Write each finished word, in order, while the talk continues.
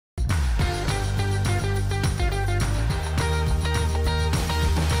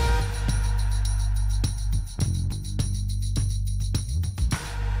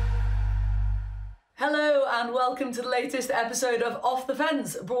and welcome to the latest episode of Off the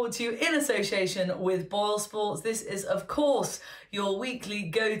Fence, brought to you in association with BoyleSports. This is, of course, your weekly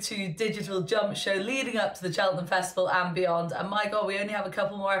go-to digital jump show leading up to the Cheltenham Festival and beyond. And my God, we only have a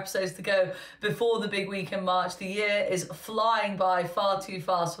couple more episodes to go before the big week in March. The year is flying by far too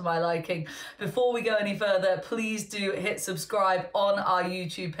fast for my liking. Before we go any further, please do hit subscribe on our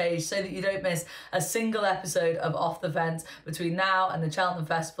YouTube page so that you don't miss a single episode of Off the Fence between now and the Cheltenham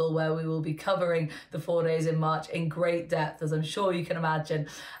Festival, where we will be covering the 4 days in March in great depth, as I'm sure you can imagine.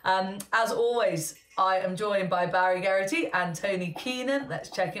 As always, I am joined by Barry Geraghty and Tony Keenan. Let's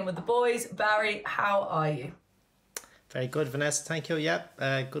check in with the boys. Barry, how are you? Very good, Vanessa. Thank you. Yeah,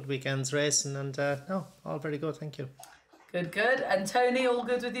 good weekend's racing and no, all very good. Thank you. Good, good. And Tony, all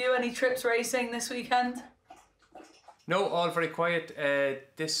good with you? Any trips racing this weekend? No, all very quiet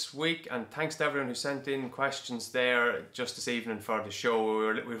this week, and thanks to everyone who sent in questions there just this evening for the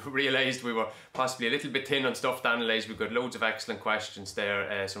show. We realised we were possibly a little bit thin on stuff to analyse. We've got loads of excellent questions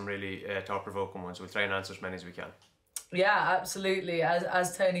there, some really thought-provoking ones. We'll try and answer as many as we can. Yeah, absolutely.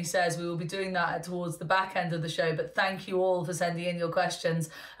 As Tony says, we will be doing that towards the back end of the show, but thank you all for sending in your questions.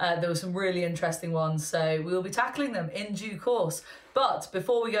 There were some really interesting ones, so we will be tackling them in due course. But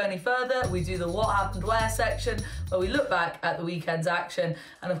before we go any further, we do the What Happened Where section, where we look back at the weekend's action.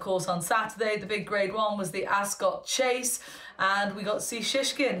 And of course, on Saturday, the big Grade 1 was the Ascot Chase. And we got to see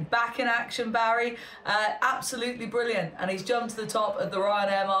Shishkin back in action, Barry. Absolutely brilliant. And he's jumped to the top of the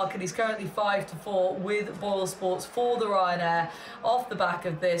Ryanair market. He's currently 5-4 with BoyleSports for the Ryanair off the back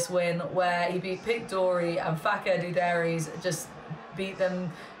of this win, where he beat Pic D'Orhy and Fakir Duderis, just beat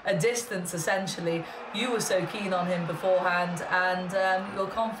them a distance essentially. You were so keen on him beforehand, and your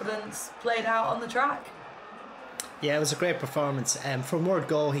confidence played out on the track. Yeah, it was a great performance. From word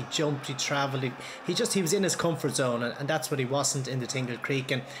go, he jumped, he travelled, he was in his comfort zone, and that's what he wasn't in the Tingle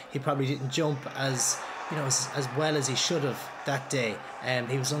Creek, and he probably didn't jump as well as he should have that day.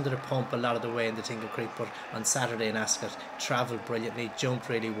 He was under the pump a lot of the way in the Tingle Creek, but on Saturday in Ascot, travelled brilliantly, jumped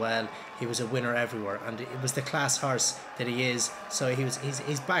really well. He was a winner everywhere, and it was the class horse that he is. So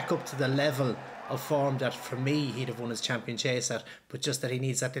he's back up to the level of form that for me he'd have won his champion chase at, but just that he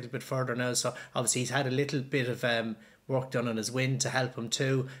needs that little bit further now. So obviously he's had a little bit of work done on his wind to help him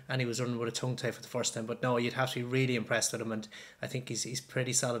too, and he was running with a tongue tie for the first time. But no, you'd have to be really impressed with him, and I think he's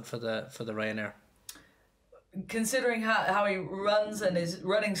pretty solid for the Ryanair. Considering how he runs and his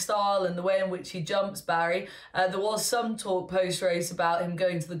running style and the way in which he jumps, Barry, there was some talk post-race about him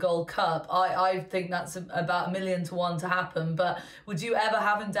going to the Gold Cup. I think that's about 1,000,000 to 1 to happen, but would you ever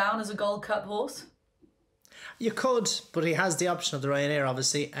have him down as a Gold Cup horse? You could, but he has the option of the Ryanair,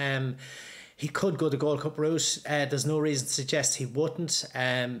 obviously. He could go the Gold Cup route. There's no reason to suggest he wouldn't.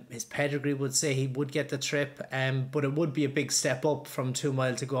 His pedigree would say he would get the trip, but it would be a big step up from 2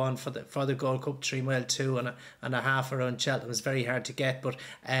 mile to go on for the Gold Cup. 3 mile 2.5 around Cheltenham is very hard to get, but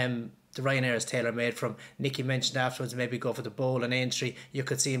the Ryanair is tailor-made from. Nicky mentioned afterwards maybe go for the Bowl and Aintree. You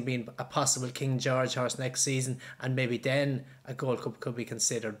could see him being a possible King George horse next season, and maybe then a Gold Cup could be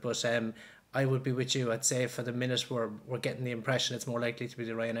considered. But I would be with you. I'd say for the minute we're getting the impression it's more likely to be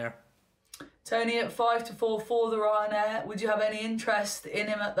the Ryanair. Tony, at 5-4 for the Ryanair, would you have any interest in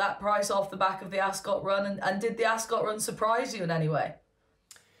him at that price off the back of the Ascot run? And did the Ascot run surprise you in any way?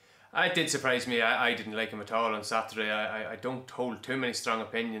 It did surprise me. I didn't like him at all on Saturday. I don't hold too many strong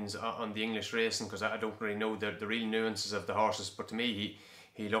opinions on the English racing, because I don't really know the real nuances of the horses. But to me,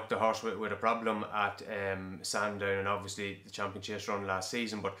 he looked a horse with a problem at Sandown, and obviously the champion chase run last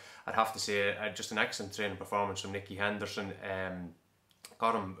season. But I'd have to say just an excellent training performance from Nicky Henderson.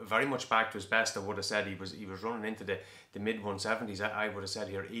 Got him very much back to his best. I would have said he was running into the mid 170s. I would have said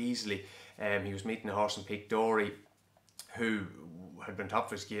here easily. He was meeting a horse in Pic D'Orhy, who had been top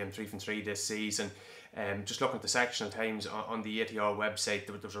for his game, 3 from 3 this season. Just looking at the sectional times on the ATR website,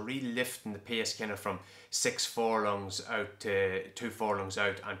 there was a real lift in the pace, kind of from 6 furlongs out to 2 furlongs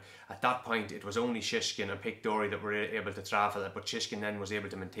out, and at that point it was only Shishkin and Pic D'Orhy that were able to travel it, but Shishkin then was able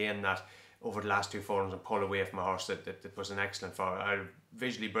to maintain that over the last 2 furlongs and pull away from a horse that was an excellent,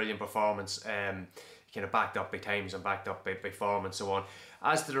 visually brilliant performance. Kind of backed up by times and backed up by form and so on.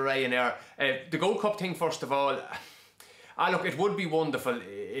 As to the Ryanair, the Gold Cup thing, first of all, look, it would be wonderful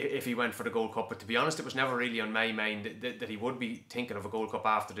if he went for the Gold Cup, but to be honest, it was never really on my mind that he would be thinking of a Gold Cup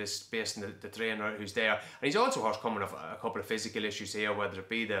after this, based on the trainer who's there. And he's also, of course, coming off a couple of physical issues here, whether it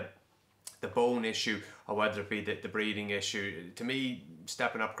be the the bone issue or whether it be the breeding issue. To me,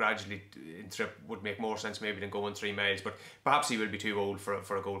 stepping up gradually in trip would make more sense maybe than going 3 miles, but perhaps he will be too old for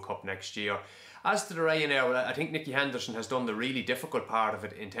a Gold Cup next year. As to the Ryanair, I think Nicky Henderson has done the really difficult part of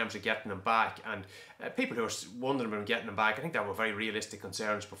it in terms of getting him back, and people who are wondering about getting him back, I think that were very realistic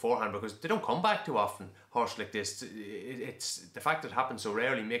concerns beforehand, because they don't come back too often, horses like this. It's the fact that it happens so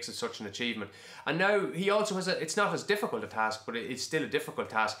rarely makes it such an achievement. And now he also has it's not as difficult a task, but it's still a difficult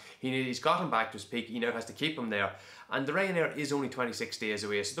task. He's got him back to his peak, he now has to keep him there, and the Ryanair is only 26 days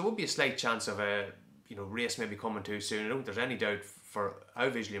away, so there would be a slight chance of a race maybe coming too soon. I don't think there's any doubt for how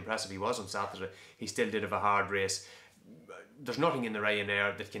visually impressive he was on Saturday. He still did have a hard race. There's nothing in the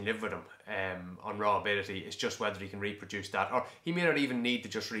Ryanair that can live with him on raw ability. It's just whether he can reproduce that, or he may not even need to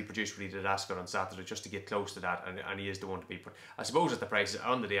just reproduce what he did at Ascot on Saturday just to get close to that, and he is the one to beat. But I suppose at the prices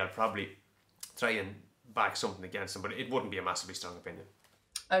on the day, I'll probably try and back something against him, but it wouldn't be a massively strong opinion.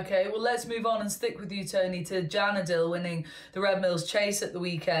 Okay, well, let's move on and stick with you, Tony, to Janadil winning the Red Mills Chase at the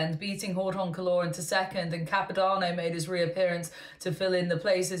weekend, beating Horton Calor into second, and Capodanno made his reappearance to fill in the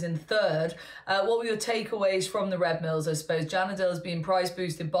places in third. What were your takeaways from the Red Mills, I suppose? Janadil has been price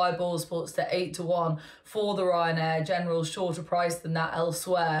boosted by BoyleSports to 8-1 for the Ryanair. General shorter price than that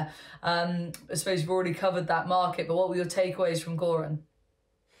elsewhere. I suppose you've already covered that market, but what were your takeaways from Goran?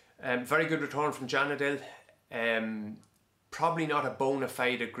 Very good return from Janadil. Probably not a bona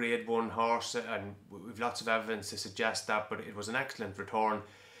fide Grade 1 horse, and we've lots of evidence to suggest that, but it was an excellent return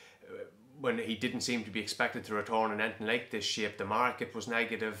when he didn't seem to be expected to return in anything like this shape. The market was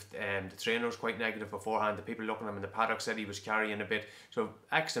negative, the trainer was quite negative beforehand, the people looking at him in the paddock said he was carrying a bit, so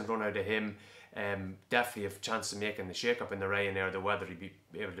excellent run out of him. Definitely have a chance of making the shake-up in the Ryanair, whether he'd be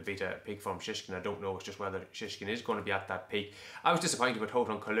able to beat a peak form Shishkin, I don't know. It's just whether Shishkin is going to be at that peak. I was disappointed with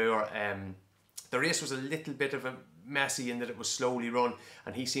Horton Calor. The race was a little bit of a messy in that it was slowly run,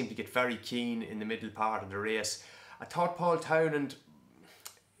 and he seemed to get very keen in the middle part of the race. I thought Paul Townend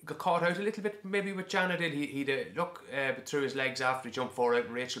got caught out a little bit maybe with Janadil. He'd look through his legs after he jumped 4 out,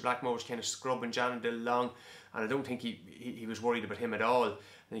 and Rachel Blackmore was kind of scrubbing Janadil along, and I don't think he was worried about him at all.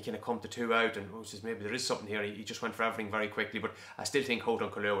 And he kind of come to 2 out, and says maybe there is something here. He just went for everything very quickly, but I still think Horton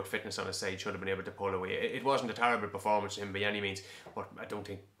Calor with fitness on his side should have been able to pull away. It wasn't a terrible performance to him by any means, but I don't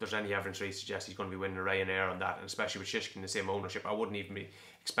think there's any evidence really to suggest he's going to be winning a Ryanair on that, and especially with Shishkin in the same ownership, I wouldn't even be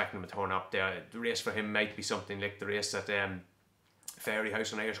expecting him to turn up there. The race for him might be something like the race at Fairy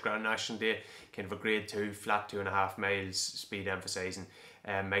House on Irish Grand National Day, kind of a Grade 2, flat 2.5 miles, speed emphasising.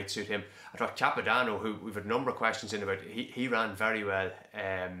 Might suit him. I thought Capodanno, who we've had a number of questions in about, he ran very well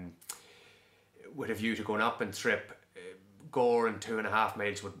with a view to going up and trip. Goran 2.5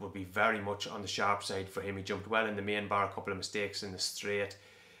 miles would be very much on the sharp side for him. He jumped well in the main bar, a couple of mistakes in the straight.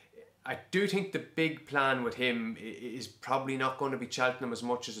 I do think the big plan with him is probably not going to be Cheltenham as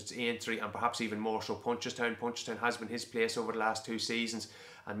much as it's Aintree, and perhaps even more so Punchestown. Punchestown has been his place over the last 2 seasons,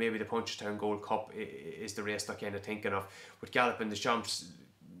 and maybe the Punchestown Gold Cup is the race they're kind of thinking of. With Galloping the Champs,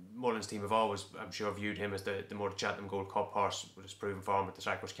 Mullen's team have always, I'm sure, viewed him as the more Cheltenham Gold Cup horse with his proven form at the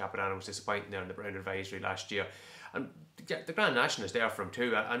track, which Capodanno was disappointing there in the Brown Advisory last year. And the Grand National is there for him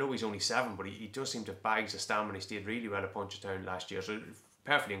too. I know he's only 7, but he does seem to have bags of stamina. He stayed really well at Punchestown last year, so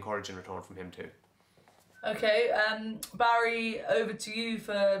perfectly encouraging return from him too. Okay, Barry, over to you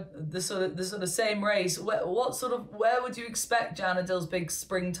for the sort of same race. Where would you expect Janadil's big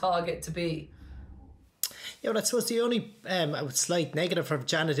spring target to be? Yeah, well, I suppose the only slight negative for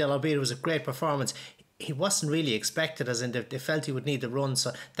Janadil, albeit it was a great performance, he wasn't really expected, as in they felt he would need the run,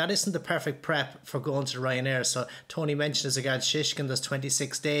 so that isn't the perfect prep for going to the Ryanair. So Tony mentioned as regards Shishkin, there's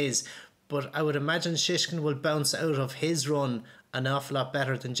 26 days, but I would imagine Shishkin will bounce out of his run an awful lot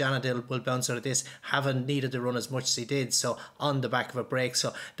better than Janadil will bounce out of this, having needed to run as much as he did, so on the back of a break.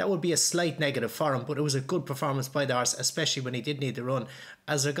 So that would be a slight negative for him, but it was a good performance by the horse, especially when he did need the run.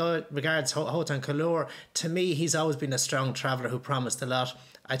 As regards Horton Calor, to me, he's always been a strong traveller who promised a lot.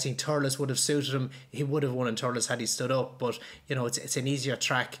 I think Thurles would have suited him. He would have won in Thurles had he stood up, but you know, it's an easier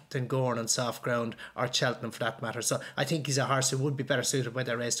track than Goran on soft ground, or Cheltenham for that matter. So I think he's a horse who would be better suited by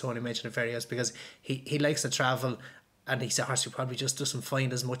that race Tony mentioned at Fairy House, because he likes to travel, and he's a horse who probably just doesn't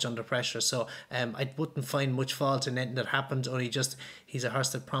find as much under pressure. So I wouldn't find much fault in anything that happened, only just he's a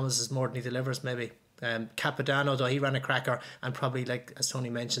horse that promises more than he delivers maybe. Capodanno, though, he ran a cracker, and probably, like as Tony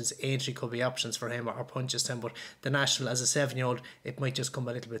mentions, Aintree could be options for him, or Punchestown, but the National as a 7-year-old, it might just come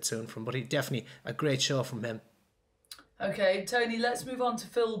a little bit soon for him, but he definitely a great show from him. Okay, Tony, let's move on to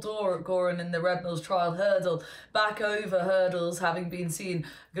Phil Dorr at Goran in the Red Mills Trial Hurdle. Back over hurdles, having been seen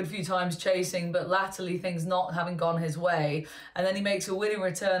a good few times chasing, but latterly things not having gone his way. And then he makes a winning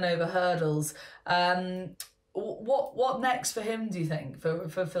return over hurdles. What next for him, do you think,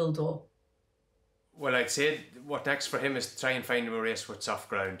 for Phil Dorr? Well, I'd say what next for him is to try and find him a race with soft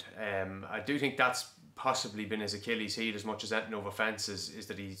ground. I do think that's possibly been his Achilles heel as much as anything over fences, is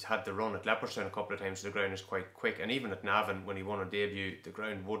that he's had the run at Leopardstown a couple of times, so the ground is quite quick, and even at Navan when he won on debut, the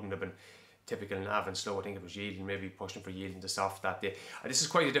ground wouldn't have been typical Navan slow. I think it was yielding, maybe pushing for yielding to soft that day. This is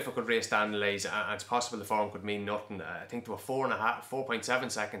quite a difficult race to analyse, and it's possible the form could mean nothing. I think they were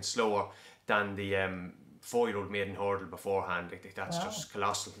 4.7 seconds slower than the 4-year-old maiden hurdle beforehand. I think that's just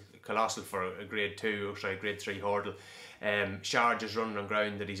colossal for a grade 3 hurdle. Sharjah's running on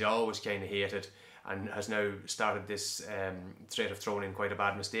ground that he's always kind of hated, and has now started this trait of throwing in quite a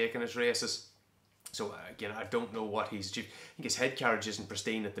bad mistake in his races. So again, I don't know what he's achieved. I think his head carriage isn't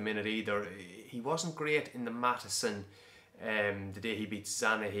pristine at the minute either. He wasn't great in the Madison the day he beat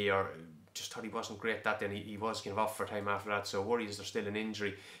Zana here. Just thought he wasn't great that day, and he was kind of off for time after that, so worries there's still an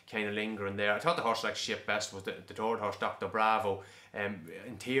injury kind of lingering there. I thought the horse like shaped best was the third horse, Dr. Bravo.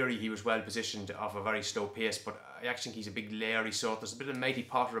 In theory he was well positioned off a very slow pace, but I actually think he's a big leery sort. There's a bit of Mighty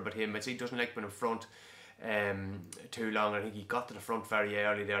Potter about him. I'd say he doesn't like being in front too long. I think he got to the front very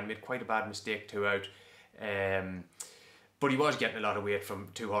early there and made quite a bad mistake throughout. But he was getting a lot of weight from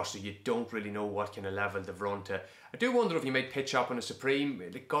two horses. You don't really know what kind of level they've run to. I do wonder if he might pitch up on a Supreme.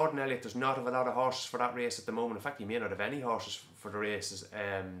 Like Gordon Elliott does not have a lot of horses for that race at the moment. In fact, he may not have any horses for the races.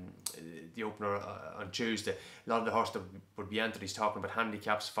 The opener on Tuesday. A lot of the horses that would be entered, he's talking about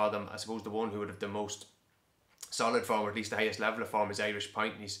handicaps for them. I suppose the one who would have the most solid form, or at least the highest level of form, is Irish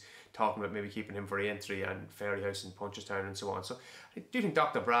Point, and he's talking about maybe keeping him for Aintree and Fairyhouse and Punchestown and so on. So I do think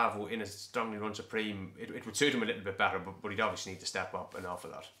Dr. Bravo in a strongly run Supreme, it would suit him a little bit better, but he'd obviously need to step up an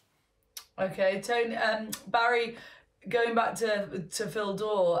awful lot. Okay, Tony, Barry, going back to Phil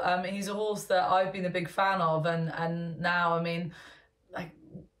Dorr, he's a horse that I've been a big fan of, and now, I mean, like,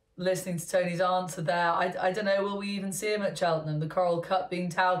 listening to Tony's answer there, I don't know, will we even see him at Cheltenham? The Coral Cup being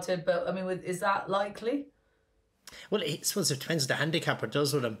touted, but I mean, is that likely? Well, I suppose it depends what the handicapper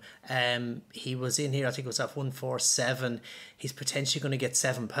does with him. He was in here, I think it was at 147. He's potentially going to get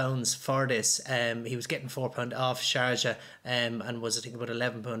 £7 for this. He was getting £4 off Sharjah, and was, I think, about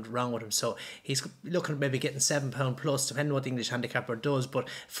 £11 wrong with him. So he's looking at maybe getting £7 plus, depending on what the English handicapper does. But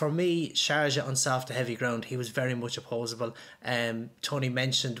for me, Sharjah on soft to heavy ground, he was very much opposable. Tony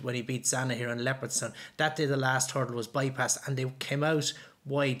mentioned when he beat Zana here on Leopardstown, that day the last hurdle was bypassed, and they came out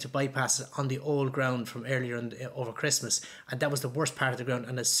wide to bypass it on the old ground from earlier over Christmas, and that was the worst part of the ground.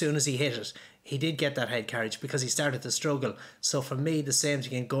 And as soon as he hit it, he did get that head carriage because he started to struggle. So for me, the same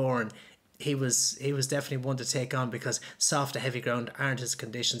thing in Goran. He was definitely one to take on, because soft to heavy ground aren't his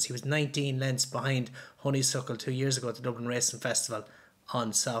conditions. He was 19 lengths behind Honeysuckle 2 years ago at the Dublin Racing Festival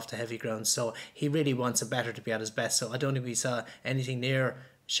on soft to heavy ground. So he really wants a better to be at his best. So I don't think we saw anything near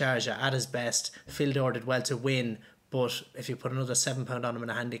Sharjah at his best. Phil Dorr did well to win, but if you put another £7 on him in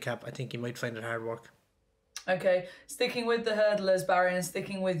a handicap, I think you might find it hard work. Okay, sticking with the hurdlers, Barry, and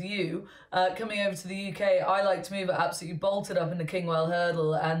sticking with you, coming over to the UK, I Like to Move it absolutely bolted up in the Kingwell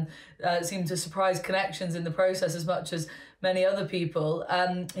hurdle and seemed to surprise connections in the process as much as many other people.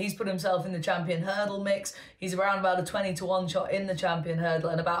 He's put himself in the champion hurdle mix. He's around about a 20-1 shot in the champion hurdle,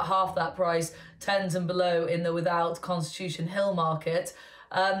 and about half that price, 10s and below, in the without Constitution Hill market.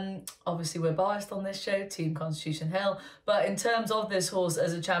 Obviously we're biased on this show, Team Constitution Hill, but in terms of this horse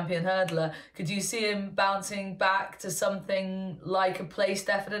as a champion hurdler, could you see him bouncing back to something like a placed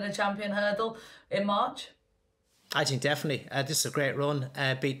effort in a champion hurdle in March? I think definitely. This is a great run,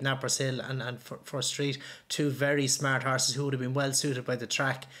 beating Nappers Hill and First Street, two very smart horses who would have been well suited by the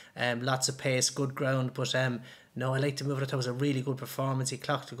track. Lots of pace, good ground, but no, I Like to Move it. I thought it was a really good performance. He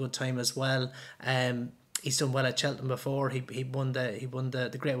clocked a good time as well. He's done well at Cheltenham before. He won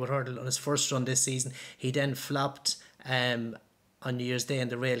the Great Wood Hurdle on his first run this season. He then flopped on New Year's Day in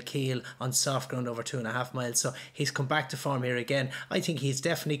the Rail Keel on soft ground over 2.5 miles. So he's come back to form here again. I think he's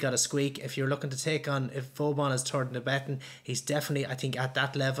definitely got a squeak. If you're looking to take on, if Vauban is third in the betting, he's definitely, I think, at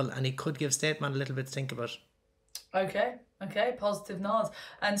that level, and he could give Stateman a little bit to think about. Okay, positive nods.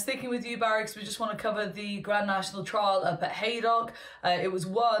 And sticking with you, Barry, because we just want to cover the Grand National Trial up at Haydock. It was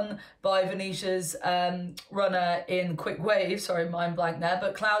won by Venetia's runner in Quick Wave, sorry, mind blank there,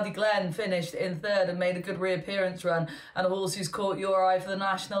 but Cloudy Glen finished in third and made a good reappearance run, and a horse who's caught your eye for the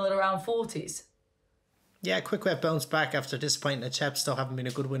National at around 40s. Yeah, Quick Wave bounced back after disappointing at Chepstow, having been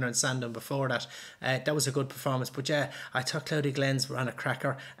a good winner in Sandown before that. That was a good performance. But yeah, I thought Cloudy Glens ran a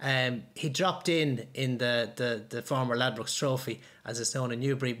cracker. He dropped in the former Ladbrokes Trophy, as it's known in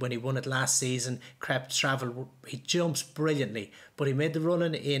Newbury, when he won it last season. Crept, travelled. He jumps brilliantly, but he made the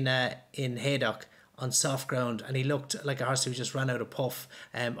running in Haydock on soft ground, and he looked like a horse who just ran out of puff.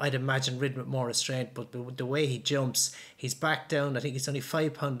 I'd imagine ridden with more restraint, but the way he jumps, he's back down. I think he's only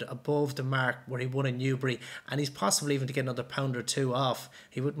 £5 above the mark where he won in Newbury, and he's possible even to get another £1 or £2 off.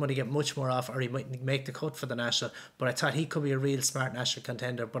 He wouldn't want to get much more off, or he might make the cut for the national. But I thought he could be a real smart national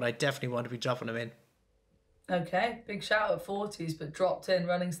contender, but I definitely want to be dropping him in. Okay, big shout at 40s, but dropped in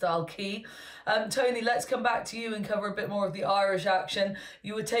running style key. Tony, let's come back to you and cover a bit more of the Irish action.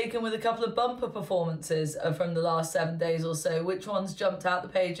 You were taken with a couple of bumper performances from the last 7 days or so. Which ones jumped out the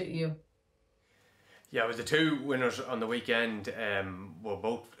page at you? Yeah, well, the two winners on the weekend were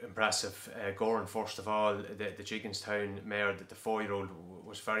both impressive. Goran, first of all, the Jigginstown mare, the 4-year-old,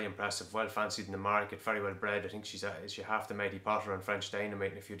 was very impressive, well fancied in the market, very well bred. I think she's half the Matey Potter and French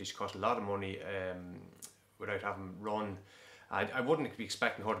Dynamite in a few days. She cost a lot of money without having run. I wouldn't be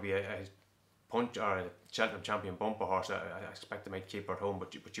expecting her to be a punch or a Cheltenham champion bumper horse. I expect they might keep her at home,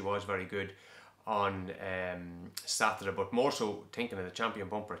 but she was very good on Saturday. But more so thinking of the champion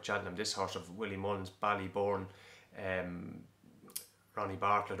bumper at Cheltenham, this horse of Willie Mullins, Ballybourne, Ronnie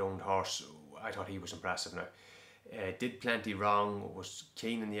Bartlett owned horse, I thought he was impressive now. Did plenty wrong, was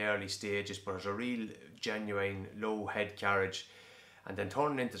keen in the early stages, but as a real genuine low head carriage, and then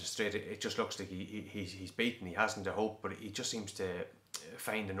turning into the straight, it just looks like he's beaten. He hasn't a hope, but he just seems to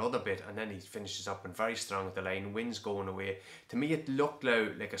find another bit, and then he finishes up and very strong at the line, wins going away. To me, it looked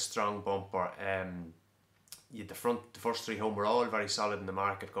like a strong bumper. The first three home were all very solid in the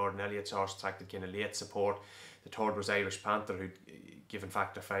market. Gordon Elliott's horse attracted kind of late support. The third was Irish Panther, who'd given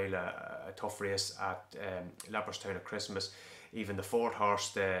Factor File a tough race at Leopardstown at Christmas. Even the fourth horse,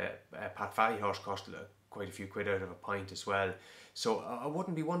 the Pat Fahey horse, cost quite a few quid out of a point as well. So I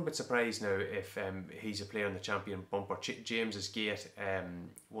wouldn't be one bit surprised now if he's a player in the champion bumper. James's Gate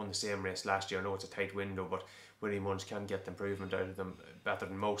won the same race last year. I know it's a tight window, but Willie Mullins can get the improvement out of them better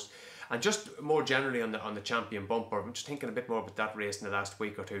than most. And just more generally on the champion bumper, I'm just thinking a bit more about that race in the last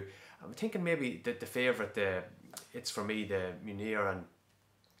week or two. I'm thinking maybe that the favourite, it's for me the Munir and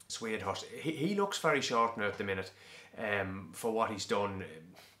Suede horse. He looks very short now at the minute for what he's done.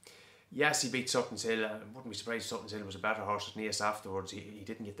 Yes, he beat Sutton's Hill. I wouldn't be surprised if Sutton's Hill was a better horse at Nice afterwards. He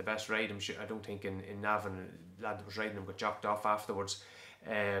didn't get the best ride. I don't think in Navan, the lad that was riding him got jocked off afterwards.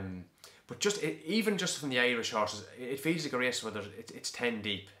 But even from the Irish horses, it feels like a race where it's 10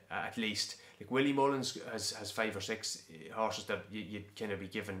 deep at least. Like Willie Mullins has 5 or 6 horses that you'd kind of be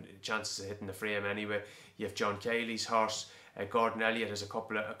given chances of hitting the frame anyway. You have John Cayley's horse. Gordon Elliott has a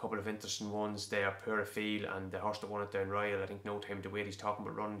couple of interesting ones there, Pura Feel, and the horse that won it down Ryle, I think No Time to Wait, he's talking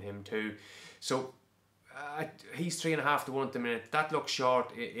about running him too. So he's 3.5 to 1 at the minute. That looks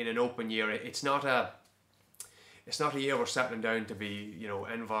short in an open year. It's not a year we're settling down to be,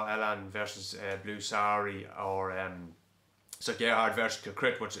 Enva Elan versus Blue Sari or so Gerhard versus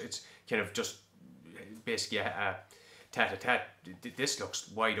Kirkrit, which it's kind of just basically a tete-a-tete. This looks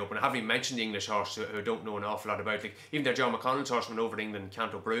wide open. I haven't even mentioned the English horse who I don't know an awful lot about. Like even their John McConnell's horse went over to England,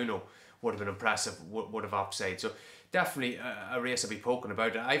 Canto Bruno, would have been impressive, would have upside. So definitely a race I'll be poking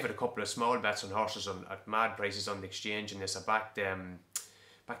about. I've had a couple of small bets on horses at mad prices on the exchange in this. I backed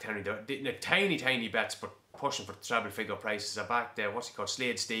Henry, the tiny bets, but pushing for treble figure prices. I backed what's he called,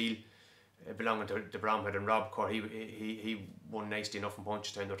 Slade Steel, belonging to Bromhead and Rob Court. He won nicely enough in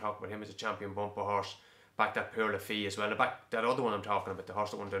Punchestown. They're talking about him as a champion bumper horse. Back that Pure Fee as well. I back that other one I'm talking about, the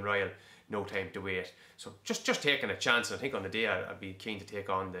horse that won down Ryle, No Time to Wait. So just taking a chance, and I think on the day I'd be keen to take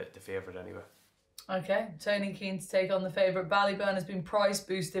on the favourite anyway. Okay, Tony keen to take on the favourite. Ballyburn has been price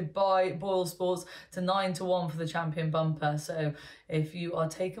boosted by BoyleSports to 9 to 1 for the champion bumper. So if you are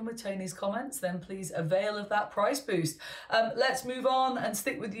taken with Tony's comments, then please avail of that price boost. Let's move on and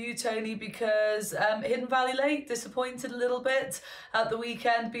stick with you, Tony, because Hidden Valley Lake disappointed a little bit at the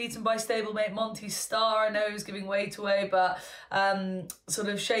weekend, beaten by stablemate Monty Star. I know he was giving weight away, but sort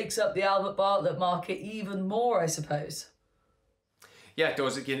of shakes up the Albert Bartlett market even more, I suppose. Yeah, it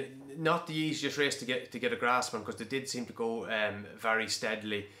does. Again, not the easiest race to get a grasp on, because they did seem to go very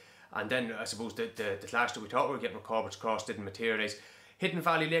steadily, and then I suppose the clash that we thought we were getting with Corbett's Cross didn't materialise. Hidden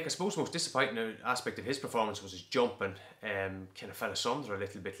Valley Lake, I suppose the most disappointing aspect of his performance was his jumping. Kind of fell asunder a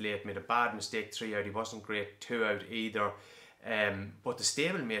little bit late, made a bad mistake 3 out. He wasn't great 2 out either. But the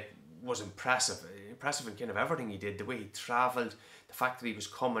stablemate was impressive in kind of everything he did. The way he travelled, the fact that he was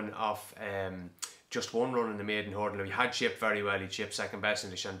coming off just one run in the maiden hurdle. He had shaped very well. He'd shaped second best in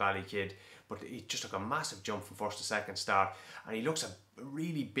the Shanbally Kid, but he just took a massive jump from first to second start, and he looks a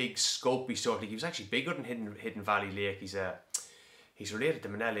really big scopy sort. He was actually bigger than Hidden Valley Lake. he's related to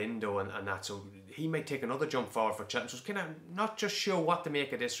Manella Indo and that, so he might take another jump forward for Cheltenham. So it's kind of not just sure what to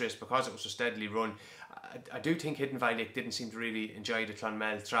make of this race because it was so steadily run. I do think Hidden Valley didn't seem to really enjoy the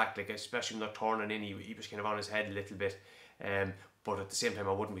Clonmel track, like especially when they're turning in, he was kind of on his head a little bit. But at the same time,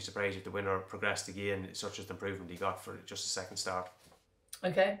 I wouldn't be surprised if the winner progressed again, such as the improvement he got for just a second start.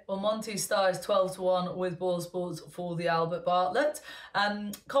 Okay, well, Monty's Star is 12-1 with BoyleSports for the Albert Bartlett.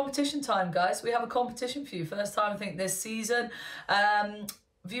 Competition time, guys. We have a competition for you. First time, I think, this season.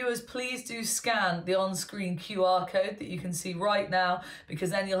 Viewers, please do scan the on-screen QR code that you can see right now, because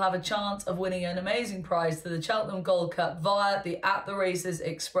then you'll have a chance of winning an amazing prize to the Cheltenham Gold Cup via the At the Races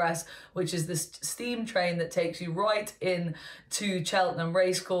Express, which is the steam train that takes you right in to Cheltenham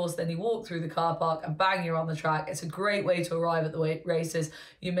Racecourse. Then you walk through the car park and bang, you're on the track. It's a great way to arrive at the races.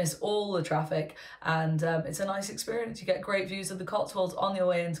 You miss all the traffic, and it's a nice experience. You get great views of the Cotswolds on your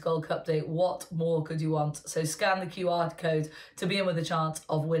way into Gold Cup Day. What more could you want? So scan the QR code to be in with a chance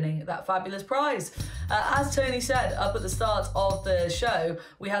of winning that fabulous prize. As Tony said up at the start of the show,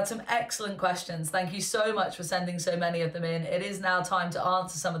 we had some excellent questions. Thank you so much for sending so many of them in. It is now time to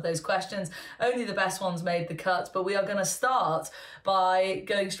answer some of those questions. Only the best ones made the cut, but we are going to start by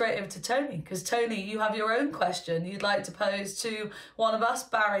going straight over to Tony, because Tony, you have your own question you'd like to pose to one of us,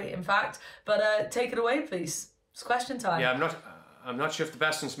 Barry, in fact, but take it away, please. It's question time. Yeah, I'm not sure if the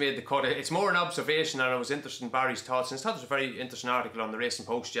best one's made the cut. It's more an observation, and I was interested in Barry's thoughts. And I thought there was a very interesting article on the Racing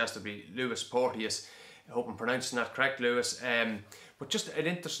Post yesterday, Lewis Porteous. I hope I'm pronouncing that correct, Lewis. But just an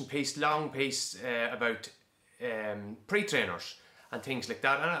interesting piece, long piece about pre-trainers and things like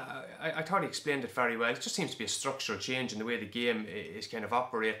that. And I thought he explained it very well. It just seems to be a structural change in the way the game is kind of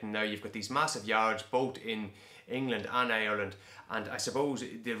operating now. You've got these massive yards both in England and Ireland, and I suppose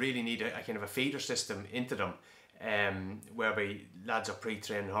they really need a kind of a feeder system into them. Whereby lads are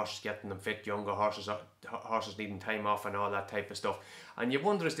pre-training horses, getting them fit, younger horses needing time off and all that type of stuff. And you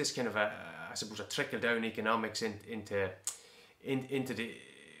wonder, is this kind of I suppose a trickle down economics into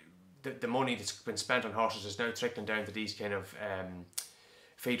the money that's been spent on horses is now trickling down to these kind of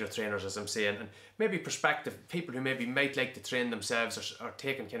feeder trainers, as I'm saying, and maybe prospective people who maybe might like to train themselves are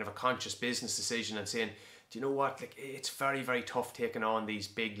taking kind of a conscious business decision and saying, do you know what, like, it's very, very tough taking on these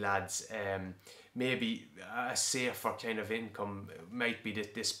big lads. Maybe a safer kind of income might be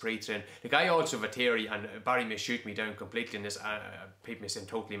this pre-train. Like, I also have a theory, and Barry may shoot me down completely in this, people may say I'm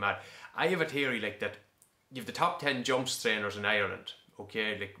totally mad. I have a theory like that you have the top 10 jumps trainers in Ireland,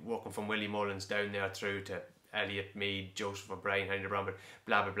 okay, like working from Willie Mullins down there through to Elliot Mead, Joseph O'Brien, Henry Brown,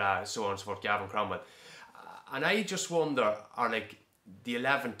 blah blah blah, so on and so forth, Gavin Cromwell. And I just wonder, are like the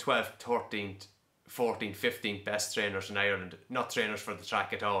 11th, 12th, 13th, 14th, 15th best trainers in Ireland not trainers for the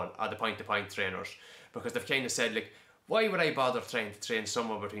track at all, are the point-to-point trainers? Because they've kind of said, like, why would I bother trying to train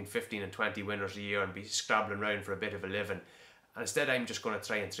somewhere between 15 and 20 winners a year and be scrabbling around for a bit of a living? And instead I'm just going to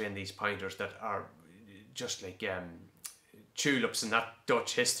try and train these pointers that are just like tulips and that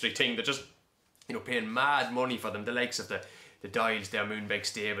Dutch history thing. They're just, you know, paying mad money for them, the likes of the Doyles there, Moonbeg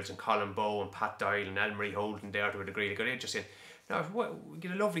Stables and Colin Bowe and Pat Doyle and Elmarie Holden there to a degree. Like, they're just saying, now, we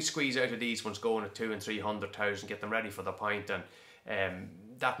get a lovely squeeze out of these ones going at 200,000 and 300,000, get them ready for the point, and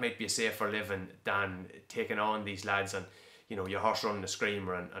that might be a safer living than taking on these lads and, you know, your horse running a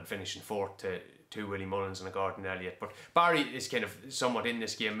screamer and finishing fourth to two Willie Mullins and a Gordon Elliott. But Barry is kind of somewhat in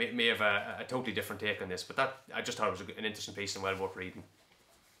this game, may have a totally different take on this, but that, I just thought it was an interesting piece and well worth reading.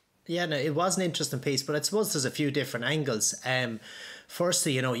 Yeah, no, it was an interesting piece, but I suppose there's a few different angles.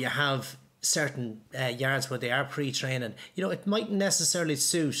 Firstly, you know, you have certain yards where they are pre-training. You know, it mightn't necessarily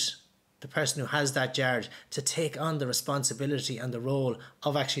suit the person who has that yard to take on the responsibility and the role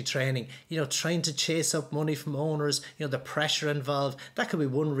of actually training. You know, trying to chase up money from owners, you know, the pressure involved, that could be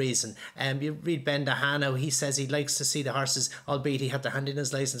one reason. You read Ben Dahano, he says he likes to see the horses, albeit he had to hand in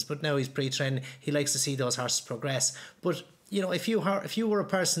his licence, but now he's pre-training, he likes to see those horses progress. But you know, if you were a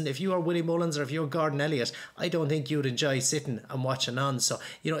person, if you are Willie Mullins or if you're Gordon Elliott, I don't think you'd enjoy sitting and watching on. So,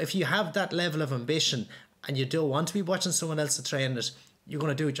 you know, if you have that level of ambition and you don't want to be watching someone else to train it, you're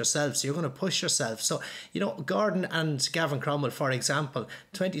going to do it yourself. So you're going to push yourself. So, you know, Gordon and Gavin Cromwell, for example,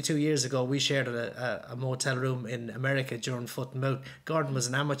 22 years ago, we shared a motel room in America during Foot and Mouth. Gordon was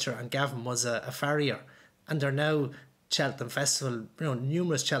an amateur and Gavin was a farrier. And they're now Cheltenham Festival, you know,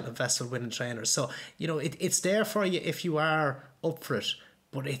 numerous Cheltenham Festival winning trainers. So, you know, it's there for you if you are up for it.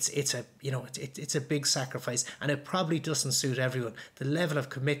 But it's a big sacrifice, and it probably doesn't suit everyone. The level of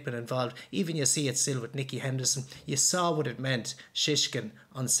commitment involved, even you see it still with Nicky Henderson. You saw what it meant, Shishkin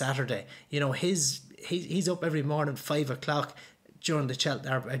on Saturday. You know, he's up every morning 5 o'clock during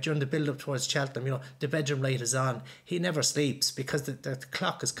the build up towards Cheltenham. You know, the bedroom light is on. He never sleeps because the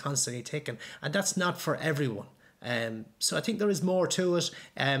clock is constantly ticking, and that's not for everyone. So I think there is more to it.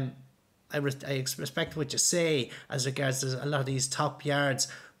 I respect what you say as regards to a lot of these top yards,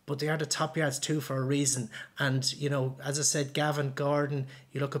 but they are the top yards too for a reason. And, you know, as I said, Gavin Gordon,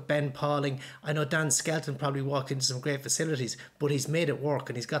 you look at Ben Pauling, I know Dan Skelton probably walked into some great facilities, but he's made it work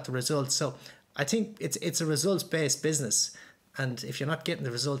and he's got the results. So I think it's a results-based business. And if you're not getting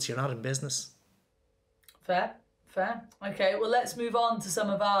the results, you're not in business. Fair. Okay, well, let's move on to some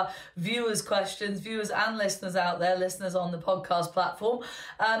of our viewers' questions, viewers and listeners out there, listeners on the podcast platform.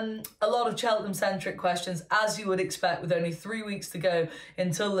 A lot of Cheltenham-centric questions, as you would expect, with only 3 weeks to go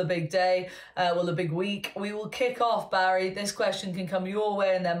until the big day, the big week. We will kick off, Barry. This question can come your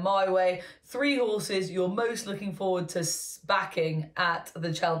way and then my way. 3 horses you're most looking forward to backing at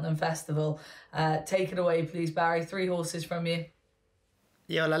the Cheltenham Festival. Take it away, please, Barry. 3 horses from you.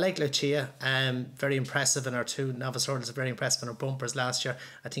 Yeah, well, I like Lucia. Very impressive in her 2 novice hurdles. Very impressive in her bumpers last year.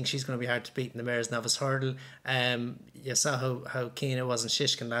 I think she's going to be hard to beat in the mare's novice hurdle. You saw how keen it was in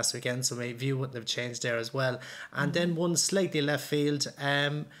Shishkin last weekend, so my view wouldn't have changed there as well. And then one slightly left field.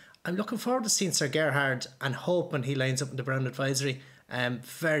 I'm looking forward to seeing Sir Gerhard and hoping he lines up in the Brown Advisory.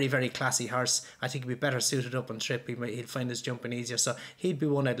 Very, very classy horse. I think he'd be better suited up on trip. He'd find his jumping easier. So he'd be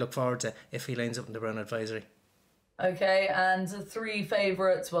one I'd look forward to if he lines up in the Brown Advisory. Okay, and 3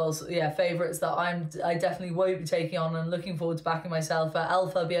 favourites, favourites that I definitely won't be taking on and looking forward to backing myself.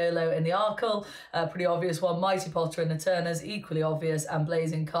 El Fabiolo in the Arkle, pretty obvious one. Mighty Potter in the Turners, equally obvious. And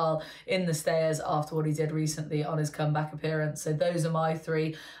Blazing Carl in the Stayers after what he did recently on his comeback appearance. So those are my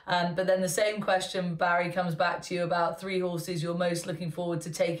 3. But then the same question, Barry, comes back to you about 3 horses you're most looking forward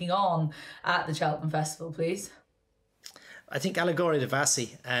to taking on at the Cheltenham Festival, please. I think Allegoria de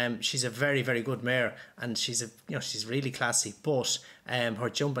Vassi, she's a very, very good mare, and she's really classy, but her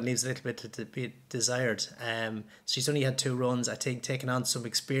jumping leaves a little bit to be desired. She's only had 2 runs. I think taking on some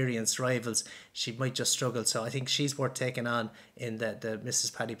experienced rivals, she might just struggle. So I think she's worth taking on in the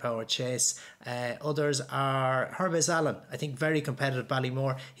Mrs. Paddy Power chase. Others are Herbes Allen. I think very competitive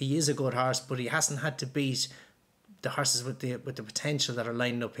Ballymore. He is a good horse, but he hasn't had to beat the horses with the potential that are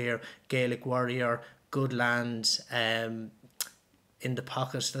lining up here. Gaelic Warrior, Goodland, in the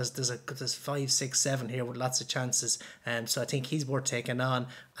pocket. There's 5, 6, 7 here with lots of chances. So I think he's worth taking on.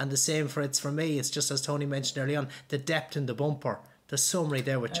 And the same for me. It's just as Tony mentioned early on, the depth in the bumper. There's so many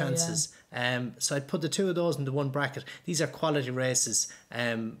there with chances. So I'd put the 2 of those in the one bracket. These are quality races.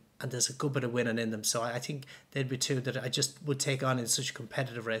 And there's a good bit of winning in them. So I think they'd be 2 that I just would take on in such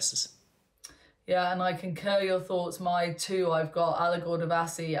competitive races. Yeah, and I concur your thoughts. My 2, I've got Allegor de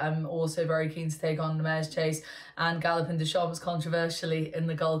Vassi. I'm also very keen to take on the Mare's Chase, and Galopin de Champs, controversially, in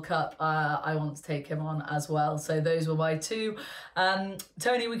the Gold Cup. I want to take him on as well. So those were my 2.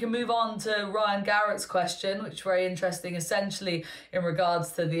 Tony, we can move on to Ryan Garrett's question, which is very interesting, essentially in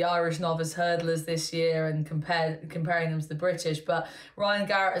regards to the Irish novice hurdlers this year and comparing them to the British. But Ryan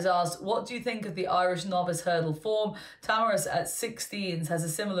Garrett has asked, what do you think of the Irish novice hurdle form? Tamaris at 16s has a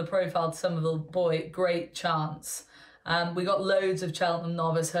similar profile to some of the great chance. We got loads of Cheltenham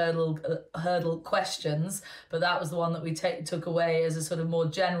novice hurdle questions, but that was the one that we took away as a sort of more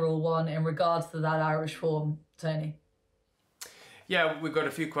general one in regards to that Irish form. Tony? Yeah, we've got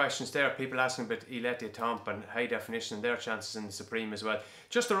a few questions there. People asking about Iletia Tomp and high definition and their chances in the Supreme as well.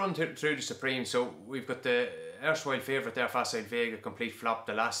 Just to run through the Supreme, so we've got the erstwhile favourite there, Facile Vega, complete flop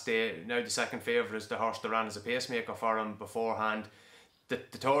the last day. Now the second favourite is the horse that ran as a pacemaker for him beforehand. The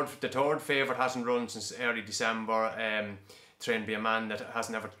third favourite hasn't run since early December, trained by a man that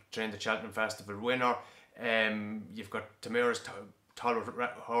hasn't ever trained the Cheltenham Festival winner. You've got Tamira's tall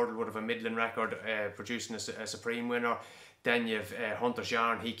hurdle would have a middling record, producing a Supreme winner. Then you've Hunter's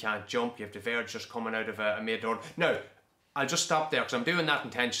Yarn, he can't jump. You have the Verge just coming out of a mid-hurdle. Now, I'll just stop there because I'm doing that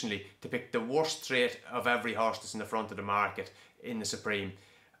intentionally to pick the worst straight of every horse that's in the front of the market in the Supreme.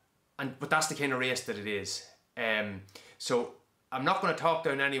 But that's the kind of race that it is. So I'm not going to talk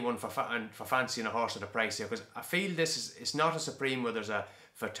down anyone for fancying a horse at a price here, because I feel it's not a Supreme where there's a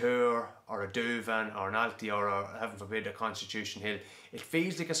Fateur or a Duvan or an Alti or heaven forbid a Constitution Hill. It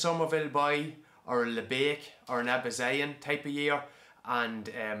feels like a Somerville Boy or a Lebec or an Abazayan type of year, and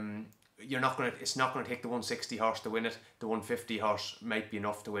it's not going to take the 160 horse to win it. The 150 horse might be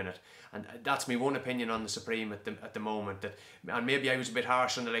enough to win it, and that's my one opinion on the Supreme at the moment. And maybe I was a bit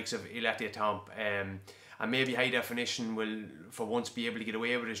harsh on the likes of Iletia Tomp, and maybe high definition will for once be able to get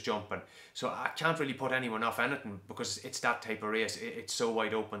away with his jumping. So I can't really put anyone off anything because it's that type of race. It's so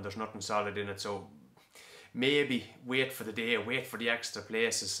wide open. There's nothing solid in it. So maybe wait for the day, wait for the extra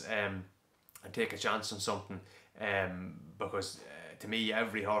places, and take a chance on something, because to me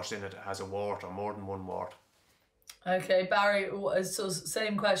every horse in it has a wart or more than one wart. Okay, Barry, so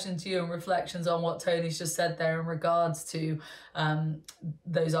same question to you and reflections on what Tony's just said there in regards to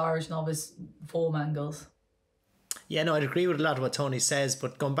those Irish novice form angles. Yeah, no, I'd agree with a lot of what Tony says,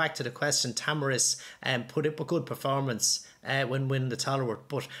 but going back to the question, Tamaris put up a good performance when winning the Tolworth,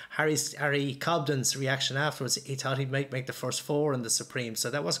 but Harry Cobden's reaction afterwards, he thought he might make the first four in the Supreme,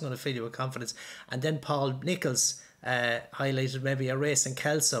 so that wasn't going to fill you with confidence. And then Paul Nichols highlighted maybe a race in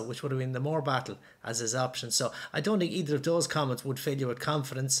Kelso, which would have been the Moore Battle as his option. So I don't think either of those comments would fill you with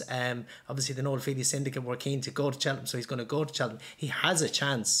confidence. Obviously the Noel Feely Syndicate were keen to go to Cheltenham, so he's going to go to Cheltenham. He has a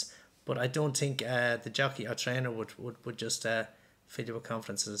chance, but I don't think the jockey or trainer would just fill you with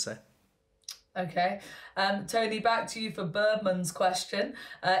confidence, as I say. Okay. Tony, back to you for Birdman's question.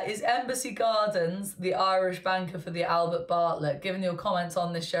 Is Embassy Gardens the Irish banker for the Albert Bartlett? Given your comments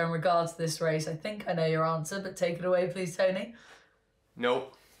on this show in regards to this race, I think I know your answer, but take it away, please, Tony. No.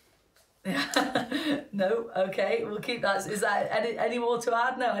 No? Okay, we'll keep that. Is that any more to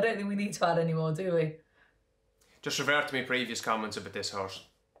add? No, I don't think we need to add any more, do we? Just revert to my previous comments about this horse.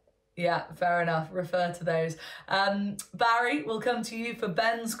 Yeah, fair enough. Refer to those. Barry, we'll come to you for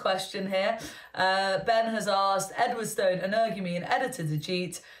Ben's question here. Ben has asked, Edwardstone, Energumene and Editor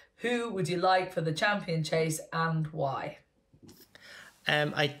Dejit, who would you like for the champion chase and why?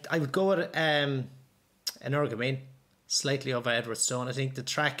 I would go with Energumene, slightly over Edwardstone. I think the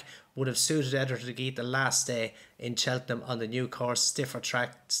track would have suited Editor Dejit the last day in Cheltenham on the new course, stiffer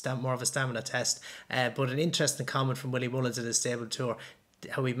track, more of a stamina test. But an interesting comment from Willie Mullins in his stable tour,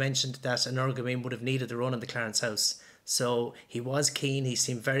 how he mentioned that Energumene would have needed the run in the Clarence House. So he was keen, he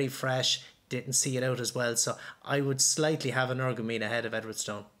seemed very fresh, didn't see it out as well. So I would slightly have Energumene ahead of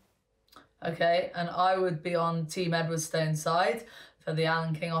Edwardstone. Okay, and I would be on Team Edwardstone's side for the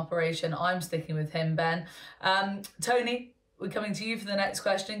Alan King operation. I'm sticking with him, Ben. Tony, we're coming to you for the next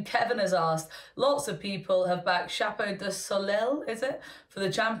question. Kevin has asked, lots of people have backed Chapeau de Soleil, is it, for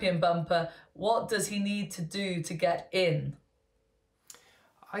the champion bumper. What does he need to do to get in?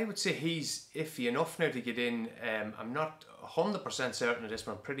 I would say he's iffy enough now to get in. I'm not 100% certain of this,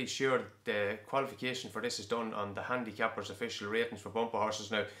 but I'm pretty sure the qualification for this is done on the handicappers' official ratings for bumper horses.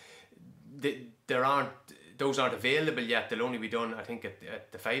 Now, those aren't available yet. They'll only be done, I think,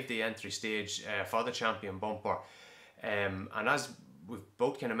 at the 5-day entry stage for the champion bumper. And as we've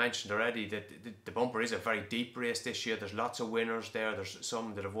both kind of mentioned already, that the bumper is a very deep race this year. There's lots of winners there. There's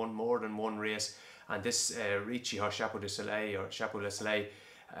some that have won more than one race. And this Ricci horse, Chapeau de Soleil, or Chapeau de Soleil,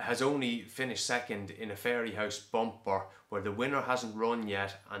 has only finished second in a Fairy House bumper where the winner hasn't run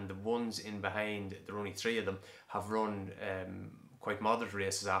yet, and the ones in behind, there are only 3 of them, have run quite moderate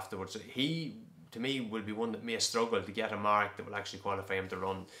races afterwards. So he, to me, will be one that may struggle to get a mark that will actually qualify him to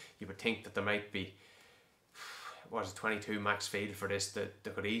run. You would think that there might be, what is it, 22 max field for this, that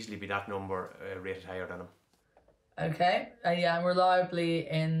there could easily be that number rated higher than him. Okay, yeah, I'm reliably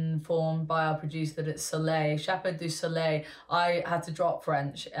informed by our producer that it's Soleil, Chapeau du Soleil. I had to drop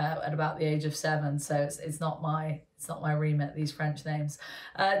French at about the age of 7, so it's not my remit, these French names.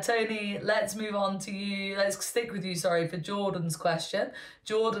 Tony, let's move on to you. Let's stick with you, sorry, for Jordan's question.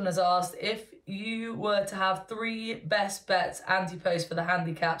 Jordan has asked, if you were to have 3 best bets anti-post for the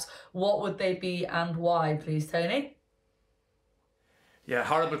handicaps, what would they be and why, please, Tony? Yeah,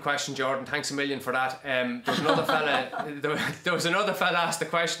 horrible question, Jordan. Thanks a million for that. There was another fella. There was another fella asked the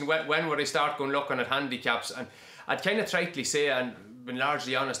question, when would I start going looking at handicaps? And I'd kind of tritely say, and been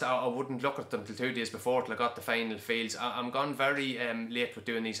largely honest, I wouldn't look at them till 2 days before, till I got the final fields. I'm gone very late with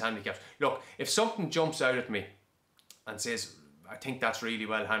doing these handicaps. Look, if something jumps out at me and says, I think that's really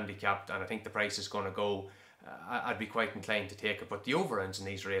well handicapped, and I think the price is going to go, I'd be quite inclined to take it. But the overruns in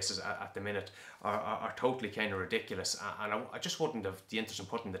these races at the minute are totally kind of ridiculous, and I just wouldn't have the interest in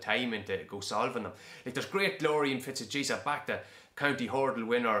putting the time into go solving them. Like, there's great glory in Fitzgerald. I backed the county hurdle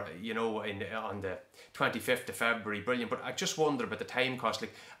winner, you know, on the 25th of February, brilliant. But I just wonder about the time cost.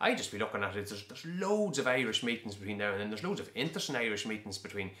 Like, I just be looking at it, there's loads of Irish meetings between now and then. There's loads of interesting Irish meetings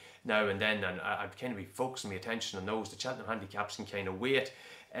between now and then, and I'd kind of be focusing my attention on those. The Cheltenham handicaps can kind of wait.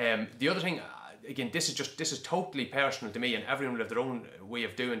 The other thing, again, this is totally personal to me, and everyone will have their own way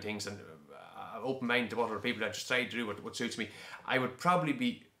of doing things, and open mind to what other people. I just try to do what suits me. I would probably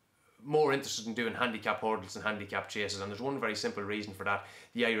be more interested in doing handicap hurdles and handicap chases, and there's one very simple reason for that.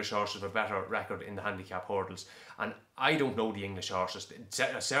 The Irish horses have a better record in the handicap hurdles, and I don't know the English horses.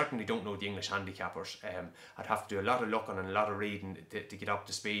 I certainly don't know the English handicappers. I'd have to do a lot of looking and a lot of reading to get up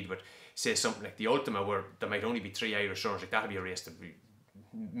to speed. But say something like the Ultima, where there might only be 3 Irish runners, like that'd be a race that would be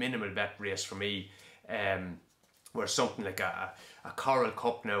minimal bet race for me. Where something like a Coral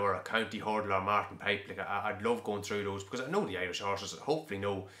Cup now, or a County Hurdle, or Martin Pipe, like I'd love going through those, because I know the Irish horses hopefully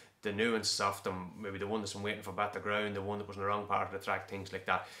know the nuances of them, maybe the one that's been waiting for better ground, the one that was in the wrong part of the track, things like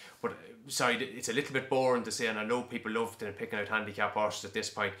that. But sorry, it's a little bit boring to say, and I know people love picking out handicap horses at this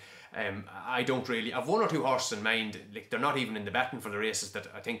point. I don't really. I've one or two horses in mind. Like, they're not even in the betting for the races that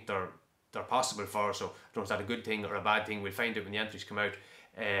I think they're possible for. So I don't know if that's a good thing or a bad thing. We'll find out when the entries come out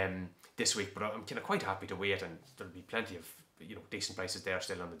this week. But I'm kind of quite happy to wait, and there'll be plenty of decent prices there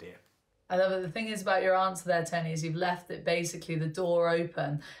still on the day. I love it. The thing is about your answer there, Tony, is you've left it basically the door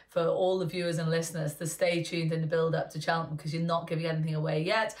open for all the viewers and listeners to stay tuned in the build up to Cheltenham, because you're not giving anything away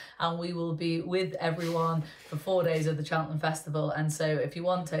yet, and we will be with everyone for 4 days of the Cheltenham Festival. And so if you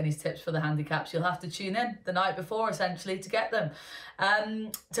want Tony's tips for the handicaps, you'll have to tune in the night before essentially to get them.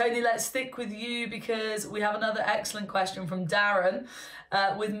 Tony, let's stick with you because we have another excellent question from Darren.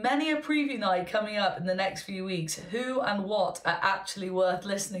 With many a preview night coming up in the next few weeks, who and what are actually worth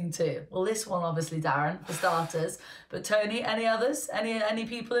listening to? Well, this one obviously, Darren, for starters. But Tony, any others? Any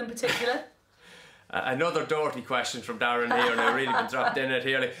people in particular? Another dirty question from Darren here, and I've really been dropped in it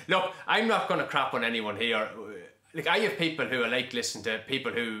here. Like, look, I'm not going to crap on anyone here. Like, I have people who I like listening to,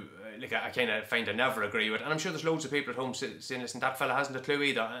 people who like I kind of find I never agree with, and I'm sure there's loads of people at home saying, listen, that fella hasn't a clue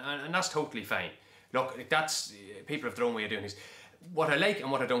either, and that's totally fine. Look, that's, people have their own way of doing things. What I like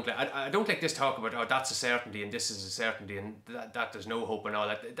and what I don't like, I don't like this talk about, oh, that's a certainty and this is a certainty and that there's no hope and all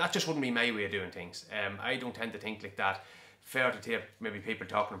that. That just wouldn't be my way of doing things. I don't tend to think like that. Fair to take maybe people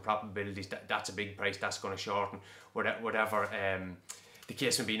talking in probabilities, that's a big price, that's going to shorten, whatever the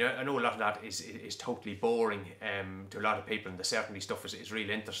case may be. I know a lot of that is totally boring to a lot of people, and the certainty stuff is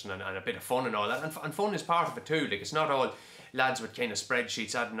really interesting and a bit of fun and all that. And fun is part of it too. Like, it's not all lads with kind of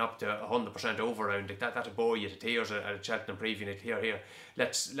spreadsheets adding up to 100% over round. Like that'll bore you to tears at a Cheltenham preview night. Here,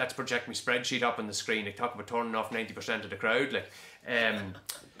 let's project my spreadsheet up on the screen. Like, talk about turning off 90% of the crowd. Like,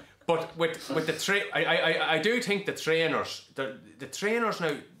 but with the I do think the trainers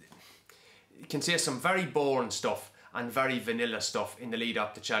now can say some very boring stuff and very vanilla stuff in the lead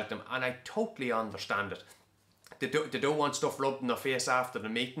up to Cheltenham, and I totally understand it. They don't want stuff rubbed in their face after the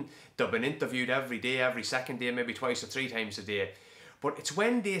meeting. They've been interviewed every day, every second day, maybe twice or 3 times a day. But it's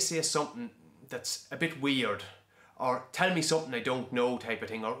when they say something that's a bit weird, or tell me something I don't know type of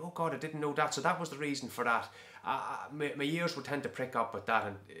thing, or oh God, I didn't know that, so that was the reason for that. My ears would tend to prick up with that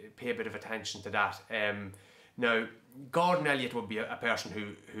and pay a bit of attention to that. Now, Gordon Elliott would be a person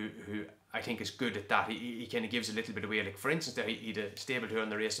who I think is good at that. He kind of gives a little bit away. Like, for instance, he had a stable here on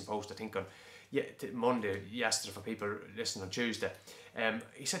the Racing Post, I think on Monday, yesterday for people listening on Tuesday.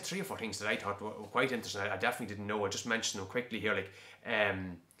 He said 3 or 4 things that I thought were quite interesting. I definitely didn't know. I just mentioned them quickly here. Like,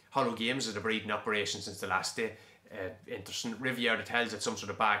 Hollow Games is a breeding operation since the last day. Interesting. Riviera tells it some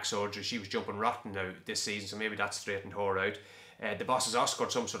sort of back surgery. She was jumping rotten now this season, so maybe that straightened her out. The boss's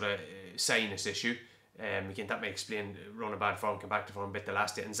Ascot some sort of sinus issue. Again, that may explain run a bad form, come back to form a bit the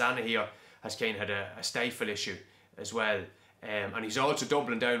last day. And Zana here has kind of had a stifle issue as well. And he's also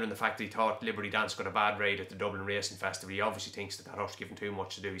doubling down on the fact that he thought Liberty Dance got a bad rate at the Dublin Racing Festival. He obviously thinks that horse given too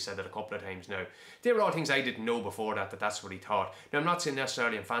much to do. He said that a couple of times now. They were all things I didn't know before that's what he thought. Now, I'm not saying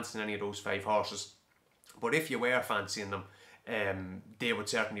necessarily I'm fancying any of those 5 horses, but if you were fancying them, they would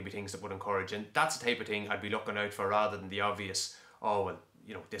certainly be things that would encourage. And that's the type of thing I'd be looking out for, rather than the obvious, oh, well,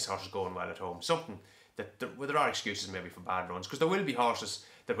 you know, this horse is going well at home. Something that there are excuses maybe for bad runs, because there will be horses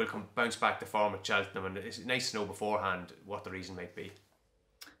that will bounce back to form at Cheltenham, and it's nice to know beforehand what the reason might be.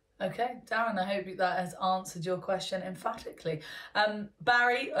 Okay, Darren, I hope that has answered your question emphatically.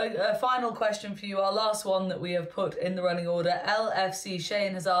 Barry, a final question for you, our last one that we have put in the running order. LFC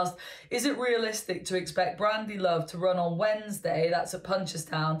Shane has asked, is it realistic to expect Brandy Love to run on Wednesday, that's at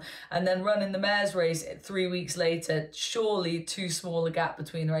Punchestown, and then run in the mares race 3 weeks later? Surely too small a gap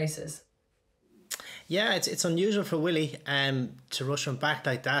between races. Yeah, it's unusual for Willie to rush him back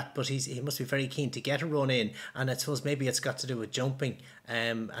like that, but he must be very keen to get a run in, and I suppose maybe it's got to do with jumping,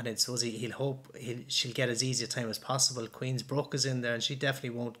 and I suppose he'll hope she'll get as easy a time as possible. Queen's Brook is in there, and she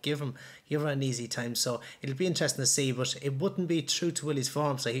definitely won't give her an easy time, so it'll be interesting to see, but it wouldn't be true to Willie's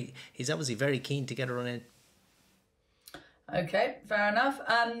form, so he's obviously very keen to get a run in. Okay, fair enough.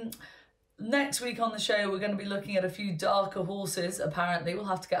 Next week on the show, we're going to be looking at a few darker horses, apparently. We'll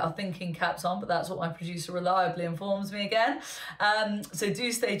have to get our thinking caps on, but that's what my producer reliably informs me again. So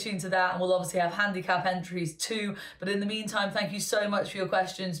do stay tuned to that, and we'll obviously have handicap entries too. But in the meantime, thank you so much for your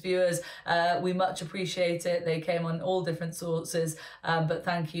questions, viewers. We much appreciate it. They came on all different sources, but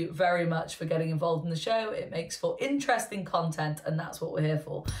thank you very much for getting involved in the show. It makes for interesting content, and that's what we're here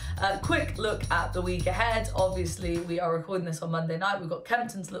for. Quick look at the week ahead. Obviously, we are recording this on Monday night. We've got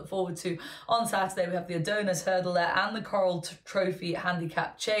Kempton to look forward to On Saturday, we have the Adonis Hurdle there and the Coral Trophy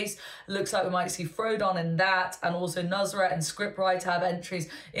Handicap Chase. It looks like we might see Frodon in that, and also Nusret and Scriptwright have entries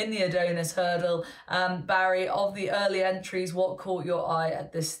in the Adonis Hurdle. Barry, of the early entries, what caught your eye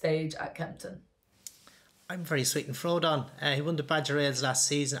at this stage at Kempton? I'm very sweet and Frodon. He won the Badger Rails last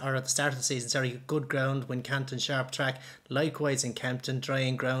season, or at the start of the season, sorry. Good ground, Wincanton, sharp track. Likewise in Kempton,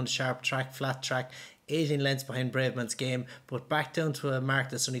 drying ground, sharp track, flat track. 18 lengths behind Braveman's Game, but back down to a mark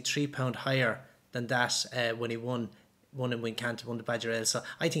that's only £3 higher than that when he won in Wincanton, won the Badger Rails. So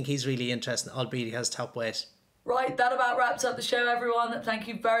I think he's really interesting, albeit he has top weight. Right, that about wraps up the show, everyone. Thank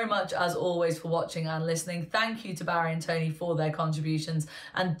you very much, as always, for watching and listening. Thank you to Barry and Tony for their contributions.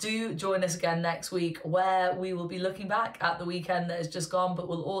 And do join us again next week, where we will be looking back at the weekend that has just gone, but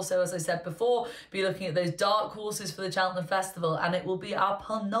we'll also, as I said before, be looking at those dark horses for the Cheltenham Festival, and it will be our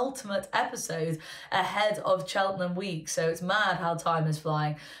penultimate episode ahead of Cheltenham week. So it's mad how time is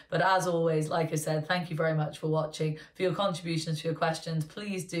flying. But as always, like I said, thank you very much for watching, for your contributions, for your questions.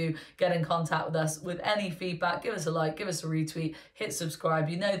 Please do get in contact with us with any feedback. Give us a like, give us a retweet, hit subscribe.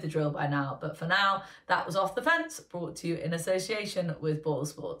 You know the drill by now. But for now, that was Off the Fence, brought to you in association with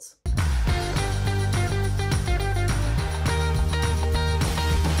BoyleSports.